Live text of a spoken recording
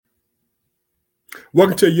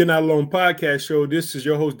Welcome to You're Not Alone podcast show. This is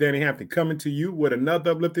your host, Danny Hampton, coming to you with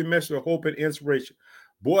another uplifting message of hope and inspiration.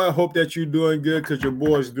 Boy, I hope that you're doing good because your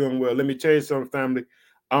boy is doing well. Let me tell you something, family.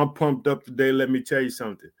 I'm pumped up today. Let me tell you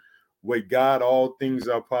something. With God, all things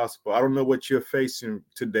are possible. I don't know what you're facing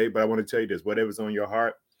today, but I want to tell you this. Whatever's on your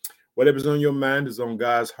heart, whatever's on your mind is on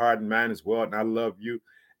God's heart and mind as well. And I love you.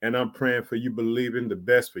 And I'm praying for you, believing the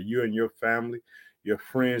best for you and your family, your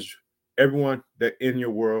friends, everyone that in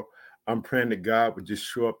your world. I'm praying that God would just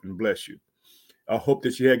show up and bless you. I hope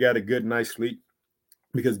that you had got a good night's sleep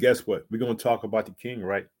because guess what? We're going to talk about the king,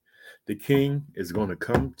 right? The king is going to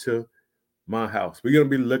come to my house. We're going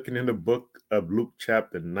to be looking in the book of Luke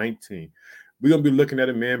chapter 19. We're going to be looking at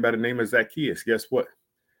a man by the name of Zacchaeus. Guess what?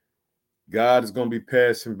 God is going to be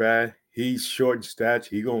passing by. He's short in stature.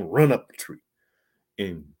 He's going to run up the tree.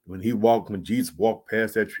 And when Jesus walked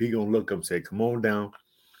past that tree, he's going to look up and say, come on down.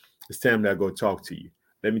 It's time that I go talk to you.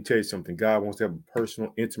 Let me tell you something. God wants to have a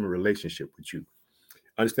personal, intimate relationship with you.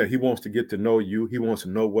 Understand, he wants to get to know you. He wants to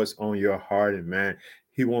know what's on your heart and mind.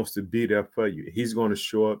 He wants to be there for you. He's going to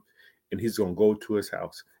show up and he's going to go to his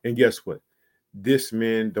house. And guess what? This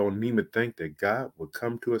man don't even think that God will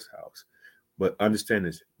come to his house. But understand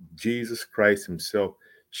this, Jesus Christ himself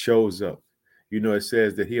shows up. You know, it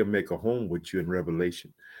says that he'll make a home with you in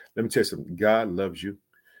Revelation. Let me tell you something. God loves you.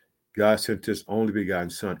 God sent his only begotten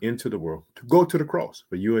son into the world to go to the cross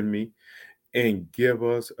for you and me and give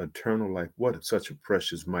us eternal life. What such a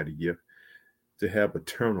precious, mighty gift to have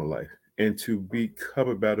eternal life and to be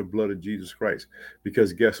covered by the blood of Jesus Christ.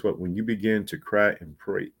 Because guess what? When you begin to cry and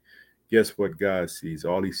pray, guess what God sees?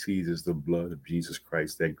 All he sees is the blood of Jesus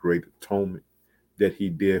Christ, that great atonement that he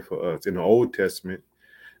did for us. In the Old Testament,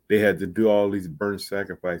 they had to do all these burnt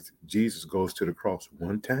sacrifices. Jesus goes to the cross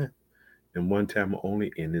one time. And one time only,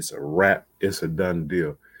 and it's a wrap. It's a done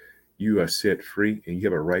deal. You are set free, and you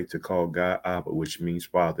have a right to call God Abba, which means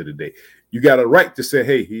Father today. You got a right to say,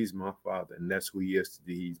 hey, he's my Father, and that's who he is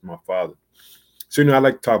today. He's my Father. So, I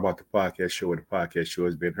like to talk about the podcast show, and the podcast show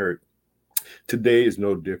has been heard. Today is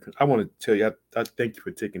no different. I want to tell you, I thank you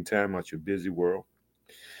for taking time out your busy world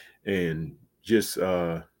and just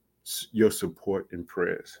your support and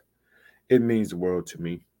prayers. It means the world to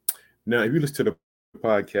me. Now, if you listen to the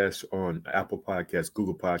podcast on Apple Podcasts,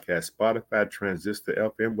 Google Podcasts, Spotify,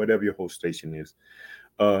 Transistor FM, whatever your host station is,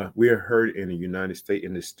 we are heard in the United States,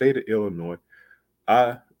 in the state of Illinois.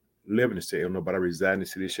 I live in the state of Illinois, but I reside in the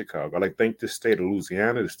city of Chicago. I like to thank the state of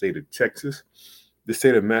Louisiana, the state of Texas, the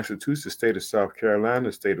state of Massachusetts, the state of South Carolina,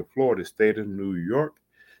 the state of Florida, the state of New York,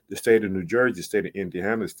 the state of New Jersey, the state of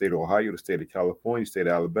Indiana, the state of Ohio, the state of California, the state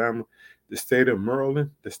of Alabama, the state of Maryland,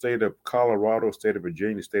 the state of Colorado, the state of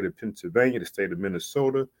Virginia, the state of Pennsylvania, the state of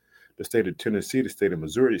Minnesota, the state of Tennessee, the state of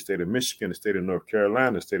Missouri, the state of Michigan, the state of North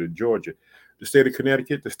Carolina, the state of Georgia, the state of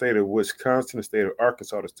Connecticut, the state of Wisconsin, the state of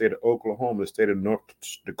Arkansas, the state of Oklahoma, the state of North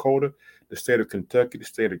Dakota, the state of Kentucky, the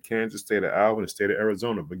state of Kansas, the state of Iowa, and the state of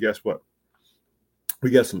Arizona. But guess what?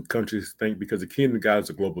 We got some countries to think because the kingdom of God is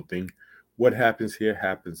a global thing. What happens here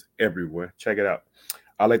happens everywhere. Check it out.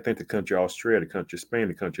 I like to thank the country of Australia, the country of Spain,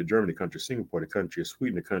 the country of Germany, the country of Singapore, the country of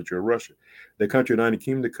Sweden, the country of Russia, the country of the United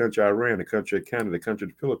Kingdom, the country of Iran, the country of Canada, the country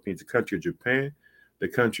of the Philippines, the country of Japan, the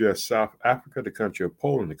country of South Africa, the country of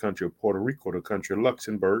Poland, the country of Puerto Rico, the country of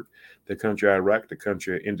Luxembourg, the country of Iraq, the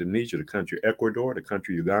country of Indonesia, the country of Ecuador, the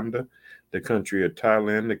country of Uganda, the country of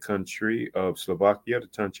Thailand, the country of Slovakia, the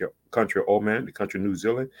country of Oman, the country of New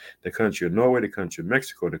Zealand, the country of Norway, the country of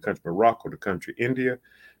Mexico, the country of Morocco, the country of India,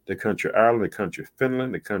 the country of Ireland, the country of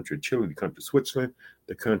Finland, the country of Chile, the country of Switzerland,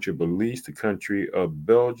 the country of Belize, the country of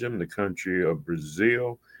Belgium, the country of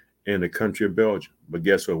Brazil, and the country of Belgium. But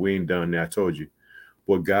guess what? We ain't done that. I told you.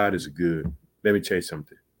 Boy, God is good. Let me tell you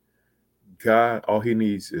something. God, all he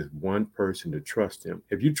needs is one person to trust him.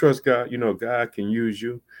 If you trust God, God can use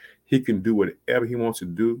you. He can do whatever he wants to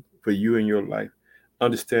do for you in your life.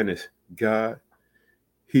 Understand this. God,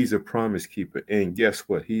 he's a promise keeper. And guess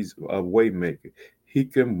what? He's a way maker. He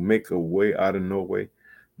can make a way out of no way.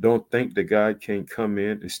 Don't think that God can't come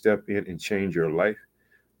in and step in and change your life.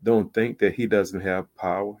 Don't think that he doesn't have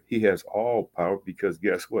power. He has all power because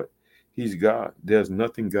guess what? He's God. There's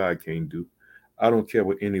nothing God can't do. I don't care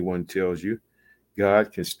what anyone tells you.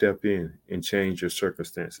 God can step in and change your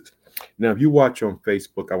circumstances. Now, if you watch on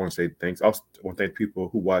Facebook, I want to say thanks. I want to thank people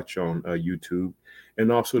who watch on YouTube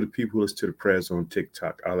and also the people who listen to the prayers on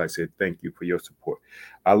TikTok. I like to say thank you for your support.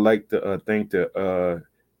 I like to thank the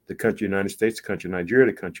country of the United States, the country of Nigeria,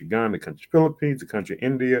 the country of Ghana, the country of Philippines, the country of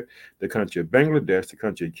India, the country of Bangladesh, the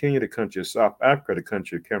country of Kenya, the country of South Africa, the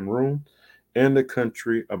country of Cameroon, and the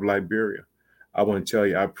country of Liberia. I want to tell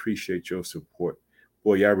you, I appreciate your support.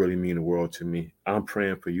 Boy, y'all really mean the world to me. I'm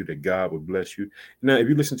praying for you that God would bless you. Now, if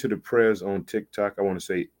you listen to the prayers on TikTok, I want to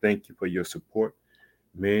say thank you for your support.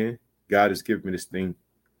 Man, God has given me this thing.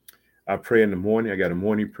 I pray in the morning. I got a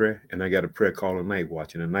morning prayer, and I got a prayer called a night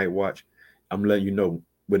watch. And a night watch, I'm letting you know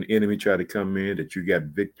when the enemy try to come in that you got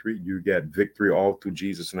victory. You got victory all through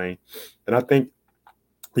Jesus' name. And I thank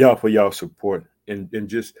y'all for y'all support and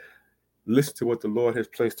just listen to what the Lord has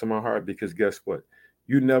placed in my heart, because guess what?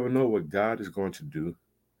 You never know what God is going to do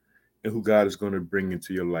and who God is going to bring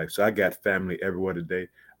into your life. So I got family everywhere today.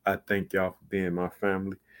 I thank y'all for being my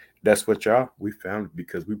family. That's what y'all, we family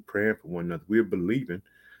because we're praying for one another. We're believing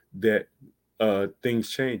that things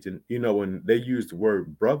change. And you know, when they use the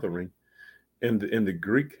word brothering in the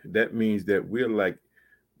Greek, that means that we're like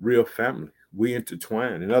real family. We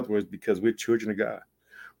intertwine. In other words, because we're children of God.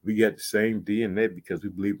 We got the same DNA because we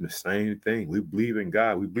believe in the same thing. We believe in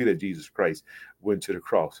God. We believe that Jesus Christ went to the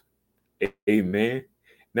cross. Amen.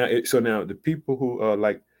 Now the people who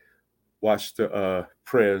like watch the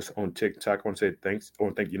prayers on TikTok, I want to say thanks. I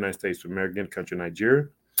want to thank the United States of America, country Nigeria.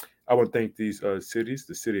 I want to thank these cities: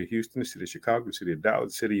 the city of Houston, the city of Chicago, the city of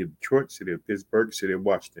Dallas, the city of Detroit, the city of Pittsburgh, the city of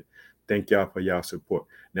Washington. Thank y'all for y'all support.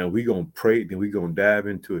 Now we're gonna pray, then we're gonna dive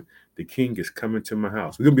into it. The King is coming to my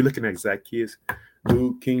house. We're gonna be looking at Zacchaeus,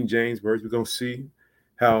 New King James Version. We're gonna see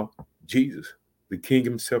how Jesus, the King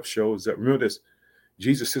himself, shows up. Remember this: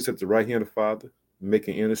 Jesus sits at the right hand of the Father,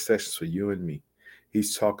 making intercessions for you and me.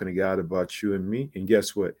 He's talking to God about you and me. And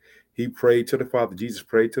guess what? He prayed to the Father. Jesus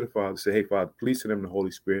prayed to the Father, said, "Hey, Father, please send them the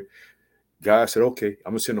Holy Spirit." God said, "Okay,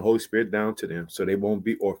 I'm going to send the Holy Spirit down to them so they won't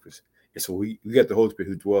be orphans." And so we got the Holy Spirit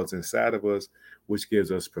who dwells inside of us, which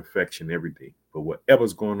gives us perfection every day. But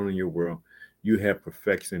whatever's going on in your world, you have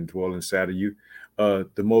perfection dwell inside of you.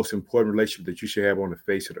 The most important relationship that you should have on the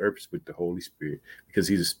face of the earth is with the Holy Spirit, because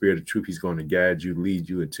He's the Spirit of truth. He's going to guide you, lead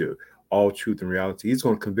you into all truth and reality. He's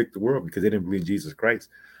going to convict the world because they didn't believe Jesus Christ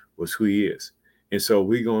was who He is. And so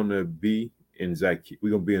we're going to be in Zacchaeus. We're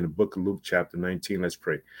going to be in the book of Luke, chapter 19. Let's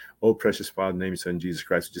pray. Oh, precious Father, in the name of your Son, Jesus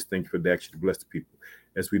Christ, we just thank you for the action to bless the people.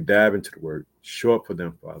 As we dive into the word, show up for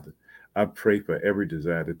them, Father. I pray for every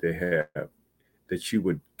desire that they have, that you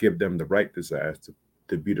would give them the right desires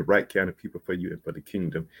to be the right kind of people for you and for the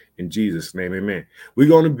kingdom. In Jesus' name, amen. We're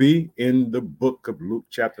going to be in the book of Luke,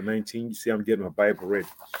 chapter 19. You see, I'm getting my Bible ready.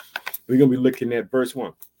 We're going to be looking at verse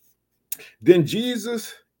 1. Then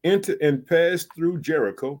Jesus entered and passed through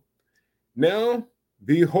Jericho. Now,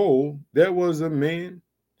 behold, there was a man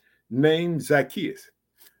named Zacchaeus.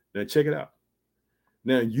 Now, check it out.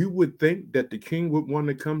 Now, you would think that the king would want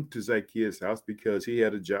to come to Zacchaeus' house because he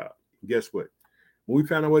had a job. Guess what? When we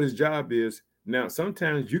found out what his job is, now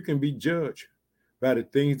sometimes you can be judged by the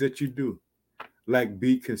things that you do, like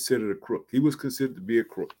be considered a crook. He was considered to be a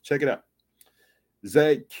crook. Check it out.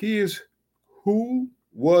 Zacchaeus, who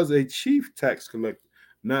was a chief tax collector,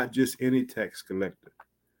 not just any tax collector,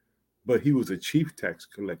 but he was a chief tax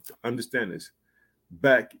collector. Understand this.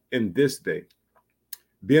 Back in this day,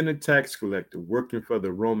 being a tax collector, working for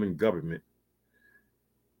the Roman government,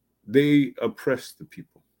 they oppressed the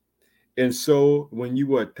people. And so when you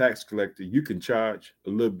were a tax collector, you can charge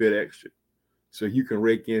a little bit extra. So you can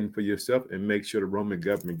rake in for yourself and make sure the Roman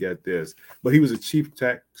government got theirs. But he was a chief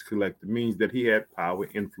tax collector, means that he had power,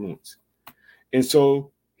 influence. And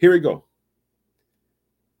so here we go.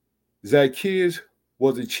 Zacchaeus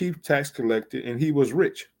was a chief tax collector and he was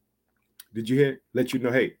rich. Did you hear? Let you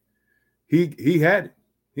know, hey, he had it.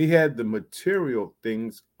 He had the material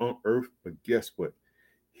things on earth, but guess what?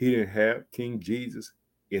 He didn't have King Jesus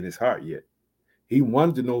in his heart yet. He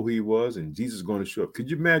wanted to know who he was, and Jesus is going to show up. Could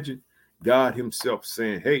you imagine God himself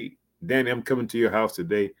saying, "Hey, Danny, I'm coming to your house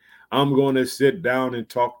today. I'm going to sit down and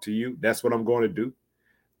talk to you. That's what I'm going to do."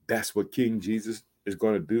 That's what King Jesus is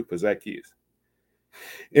going to do for Zacchaeus.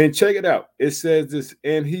 And check it out. It says this,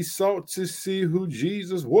 and he sought to see who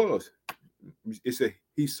Jesus was. It said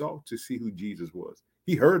he sought to see who Jesus was.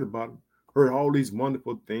 He heard about him, heard all these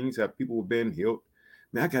wonderful things, how people were being healed.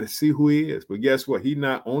 Man, I got to see who he is. But guess what? He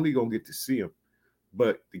not only going to get to see him,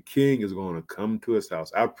 but the king is going to come to his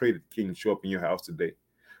house. I pray that the king show up in your house today,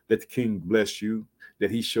 that the king bless you, that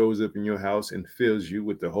he shows up in your house and fills you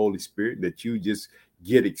with the Holy Spirit, that you just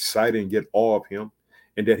get excited and get awe of him,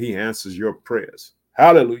 and that he answers your prayers.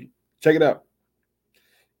 Hallelujah. Check it out.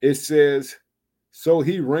 It says, so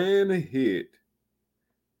he ran ahead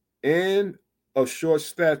and of short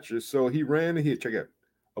stature. So he ran ahead. Check it out.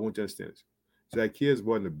 I want you to understand this. Zacchaeus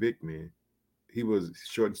wasn't a big man. He was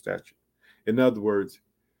short in stature. In other words,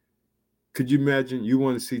 could you imagine you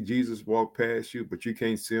want to see Jesus walk past you, but you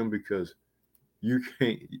can't see him because you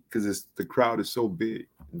can't, because the crowd is so big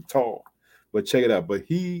and tall. But check it out. But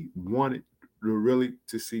he wanted really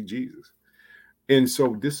to see Jesus. And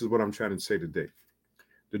so this is what I'm trying to say today.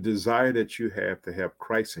 The desire that you have to have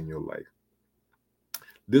Christ in your life.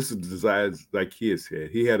 This is the desire like Zacchaeus had.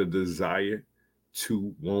 He had a desire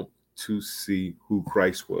to want to see who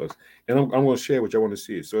Christ was. And I'm going to share what I want to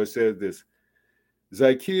see it. So it says this: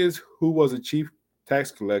 Zacchaeus, who was a chief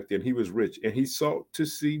tax collector, and he was rich, and he sought to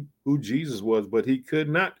see who Jesus was, but he could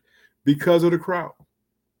not because of the crowd,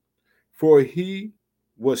 for he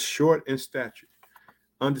was short in stature.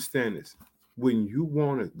 Understand this. When you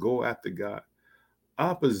want to go after God,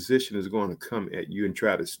 opposition is going to come at you and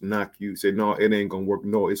try to knock you. Say, no, it ain't going to work.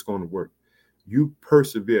 No, it's going to work. You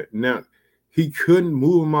persevere. Now, he couldn't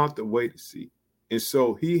move him out the way to see. And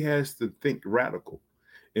so he has to think radical.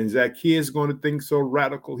 And Zacchaeus is going to think so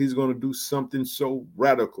radical. He's going to do something so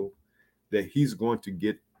radical that he's going to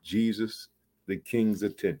get Jesus, the King's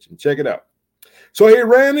attention. Check it out. So he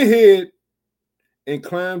ran ahead and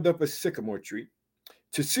climbed up a sycamore tree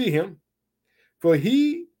to see him, for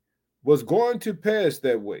he was going to pass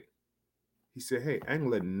that way. He said, hey, I ain't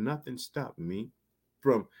gonna let nothing stop me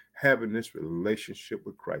from having this relationship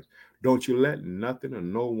with Christ. Don't you let nothing or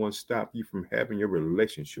no one stop you from having your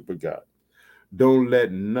relationship with God. Don't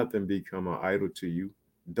let nothing become an idol to you.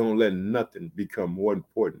 Don't let nothing become more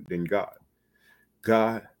important than God.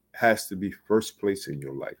 God has to be first place in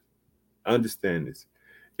your life. Understand this.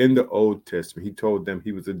 In the Old Testament, he told them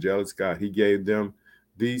he was a jealous God. He gave them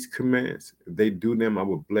these commands. If they do them, I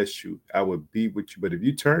will bless you. I will be with you. But if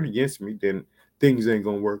you turn against me, then things ain't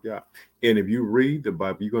going to work out. And if you read the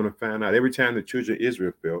Bible, you're going to find out every time the children of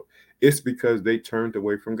Israel fell, it's because they turned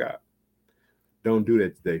away from God. Don't do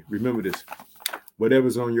that today. Remember this.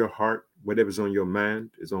 Whatever's on your heart, whatever's on your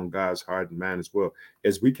mind is on God's heart and mind as well.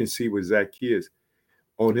 As we can see with Zacchaeus,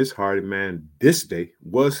 on his heart and mind this day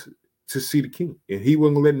was to see the King. And he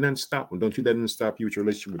wasn't going to let nothing stop him. Don't you let nothing stop you with your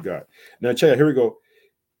relationship with God. Now, check out. Here we go.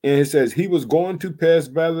 And it says, he was going to pass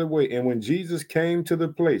by the way. And when Jesus came to the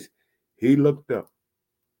place, he looked up.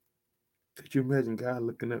 Could you imagine God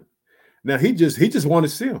looking up? Now, he just wanted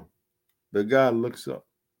to see him. But God looks up.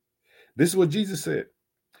 This is what Jesus said.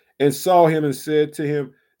 And saw him and said to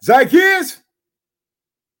him, Zacchaeus,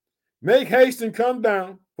 make haste and come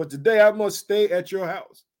down, for today I must stay at your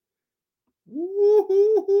house.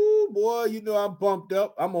 Woo-hoo-hoo, boy, you know I'm pumped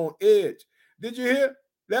up. I'm on edge. Did you hear?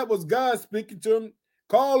 That was God speaking to him.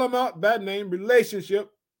 Call him out by name,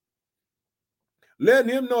 relationship.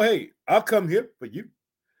 Letting him know, hey, I'll come here for you.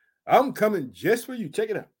 I'm coming just for you.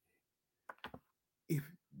 Check it out. If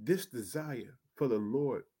this desire for the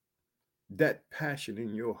Lord, that passion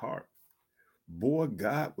in your heart, boy,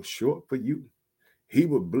 God will show up for you. He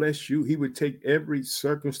will bless you. He would take every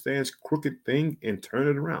circumstance, crooked thing, and turn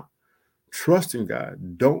it around. Trust in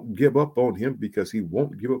God. Don't give up on him because he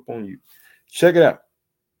won't give up on you. Check it out.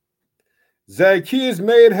 Zacchaeus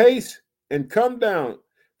made haste and come down,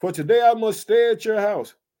 for today I must stay at your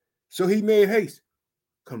house. So he made haste,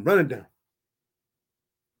 come running down,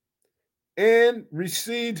 and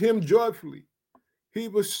received him joyfully. He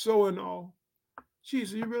was so in awe.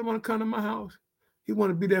 Jesus, you really want to come to my house? He want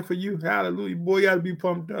to be there for you. Hallelujah. Boy, you got to be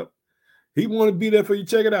pumped up. He want to be there for you.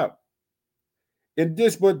 Check it out. And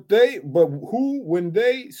this, but who, when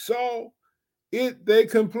they saw it, they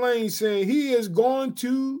complained, saying, he is going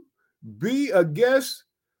to be a guest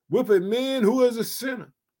with a man who is a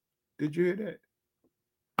sinner. Did you hear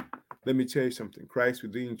that? Let me tell you something. Christ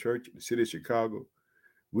Redeemed Church in the city of Chicago,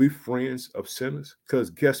 we friends of sinners, because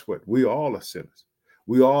guess what? We all are sinners.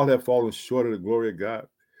 We all have fallen short of the glory of God.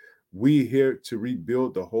 We here to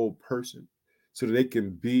rebuild the whole person so that they can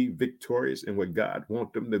be victorious in what God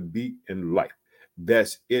wants them to be in life.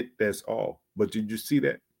 That's it. That's all. But did you see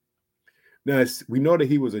that? Now, we know that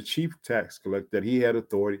he was a chief tax collector, that he had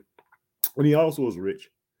authority, and he also was rich.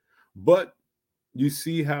 But you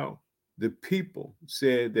see how the people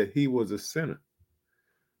said that he was a sinner.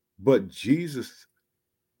 But Jesus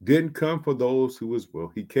didn't come for those who was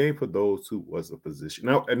well. He came for those who was a physician.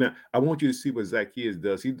 Now, I want you to see what Zacchaeus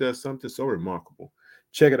does. He does something so remarkable.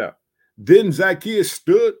 Check it out. Then Zacchaeus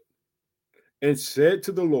stood and said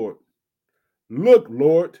to the Lord, look,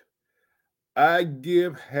 Lord, I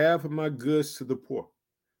give half of my goods to the poor.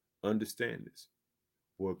 Understand this.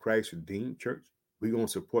 For Christ Redeemed Church, we're going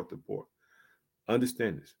to support the poor.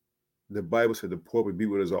 Understand this. The Bible said the poor would be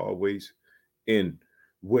with us always. And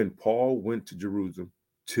when Paul went to Jerusalem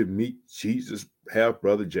to meet Jesus'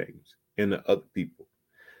 half-brother James and the other people,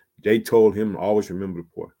 they told him, always remember the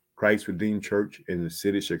poor. Christ Redeemed Church in the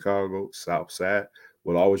city of Chicago, South Side,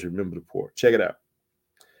 will always remember the poor. Check it out.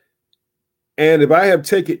 And if I have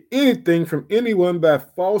taken anything from anyone by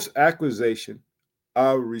false accusation,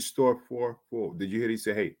 I will restore fourfold. Did you hear? He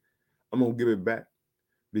said, hey, I'm going to give it back.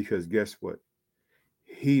 Because guess what?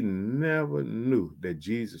 He never knew that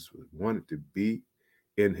Jesus wanted to be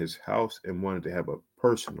in his house and wanted to have a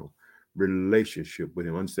personal relationship with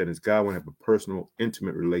him. Understand this, God want to have a personal,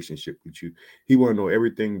 intimate relationship with you. He want to know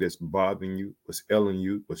everything that's bothering you, what's ailing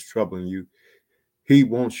you, what's troubling you. He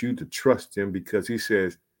wants you to trust him because he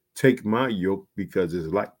says, take my yoke because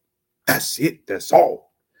it's like, that's it, that's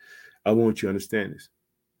all. I want you to understand this.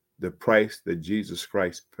 The price that Jesus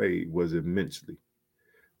Christ paid was immensely.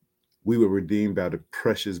 We were redeemed by the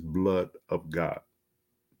precious blood of God.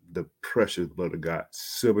 The precious blood of God.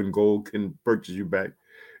 Silver and gold can purchase you back.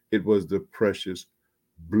 It was the precious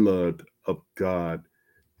blood of God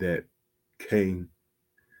that came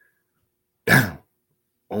down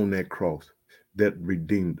on that cross that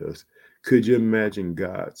redeemed us. Could you imagine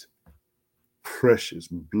God's precious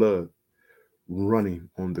blood running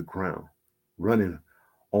on the ground, running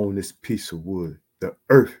on this piece of wood? The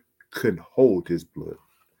earth couldn't hold his blood.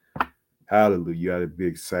 Hallelujah. You ought to be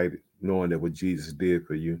excited knowing that what Jesus did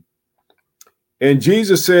for you. And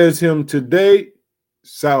Jesus says to him, today,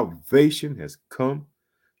 salvation has come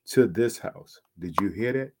to this house. Did you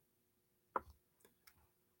hear that?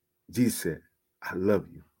 Jesus said, I love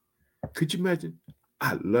you. Could you imagine?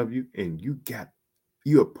 I love you and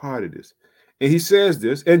you're a part of this. And he says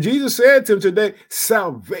this, and Jesus said to him today,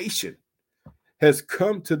 salvation has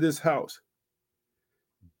come to this house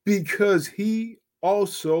because he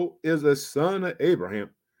also is a son of Abraham.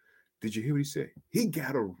 Did you hear what he said? He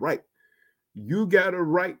got a right. You got a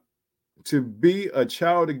right to be a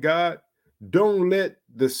child of God. Don't let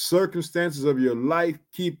the circumstances of your life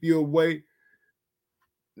keep you away.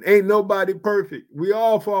 Ain't nobody perfect. We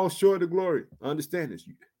all fall short of glory. Understand this.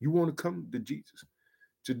 You want to come to Jesus.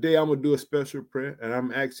 Today, I'm going to do a special prayer, and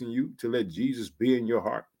I'm asking you to let Jesus be in your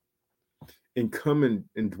heart and come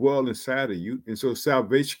and dwell inside of you. And so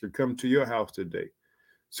salvation can come to your house today.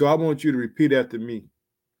 So I want you to repeat after me.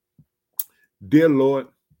 Dear Lord,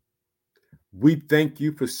 we thank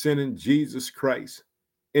you for sending Jesus Christ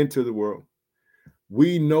into the world.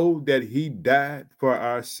 We know that he died for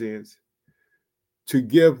our sins to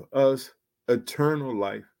give us eternal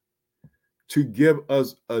life, to give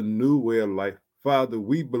us a new way of life. Father,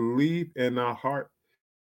 we believe in our heart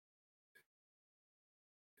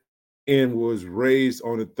and was raised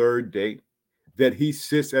on the third day, that he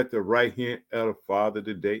sits at the right hand of the Father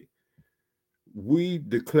today. We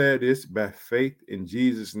declare this by faith in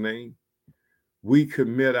Jesus' name. We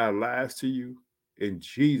commit our lives to you in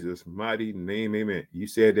Jesus' mighty name. Amen. You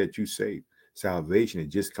said that you saved. Salvation had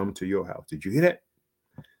just come to your house. Did you hear that?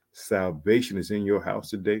 Salvation is in your house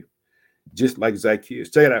today, just like Zacchaeus.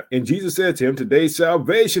 Check it out. And Jesus said to him, today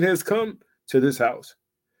salvation has come to this house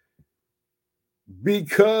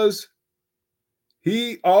because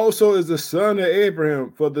he also is the son of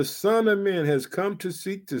Abraham. For the Son of Man has come to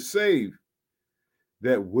seek to save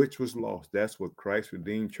that which was lost. That's what Christ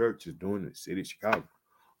Redeemed Church is doing in the city of Chicago.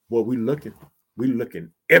 Boy, we're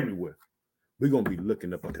looking everywhere. We're going to be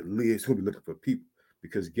looking up at the lids. We'll be looking for people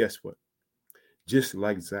because guess what? Just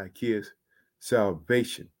like Zacchaeus,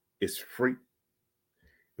 salvation is free.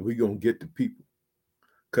 And we're going to get the people.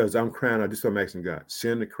 Because I'm crying out, this is what I'm asking God.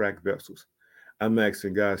 Send the cracked vessels. I'm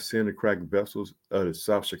asking God, send the cracked vessels of the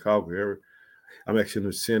South Chicago area. I'm asking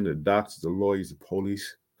him to send the doctors, the lawyers, the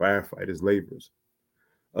police, firefighters, laborers.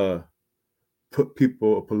 Put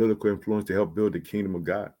people of political influence to help build the kingdom of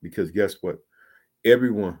God. Because guess what?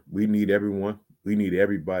 Everyone. We need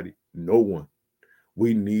everybody. No one.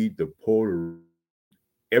 We need the poor,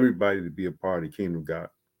 everybody to be a part of the kingdom of God.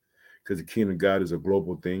 Because the kingdom of God is a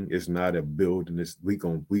global thing. It's not a building. It's we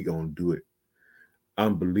gonna do it.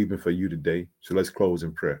 I'm believing for you today. So let's close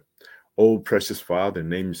in prayer. Oh, precious Father, in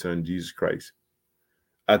the name of your Son, Jesus Christ.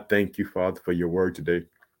 I thank you, Father, for your word today.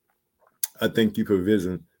 I thank you for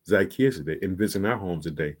visiting Zacchaeus today and visiting our homes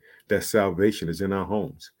today. That salvation is in our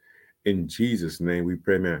homes. In Jesus' name we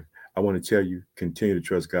pray, man. I want to tell you, continue to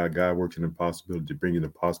trust God. God works in impossibility to bring you the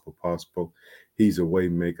possible possible. He's a way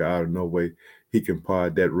maker out of no way. He can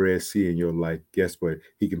part that Red Sea in your life. Guess what?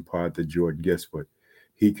 He can part the Jordan. Guess what?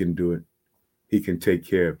 He can do it. He can take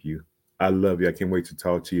care of you. I love you. I can't wait to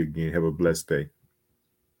talk to you again. Have a blessed day.